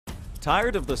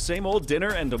Tired of the same old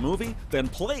dinner and a movie? Then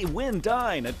play, win,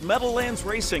 dine at Meadowlands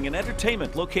Racing and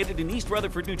Entertainment located in East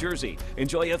Rutherford, New Jersey.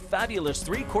 Enjoy a fabulous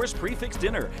 3-course prix-fixe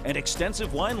dinner and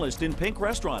extensive wine list in Pink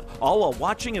Restaurant, all while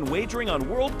watching and wagering on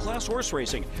world-class horse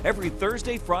racing every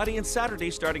Thursday, Friday, and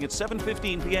Saturday starting at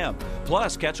 7:15 p.m.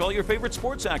 Plus, catch all your favorite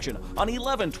sports action on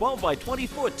 11 12 by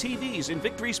 20-foot TVs in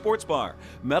Victory Sports Bar.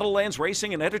 Meadowlands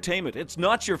Racing and Entertainment. It's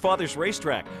not your father's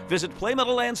racetrack. Visit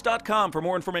playmeadowlands.com for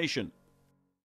more information.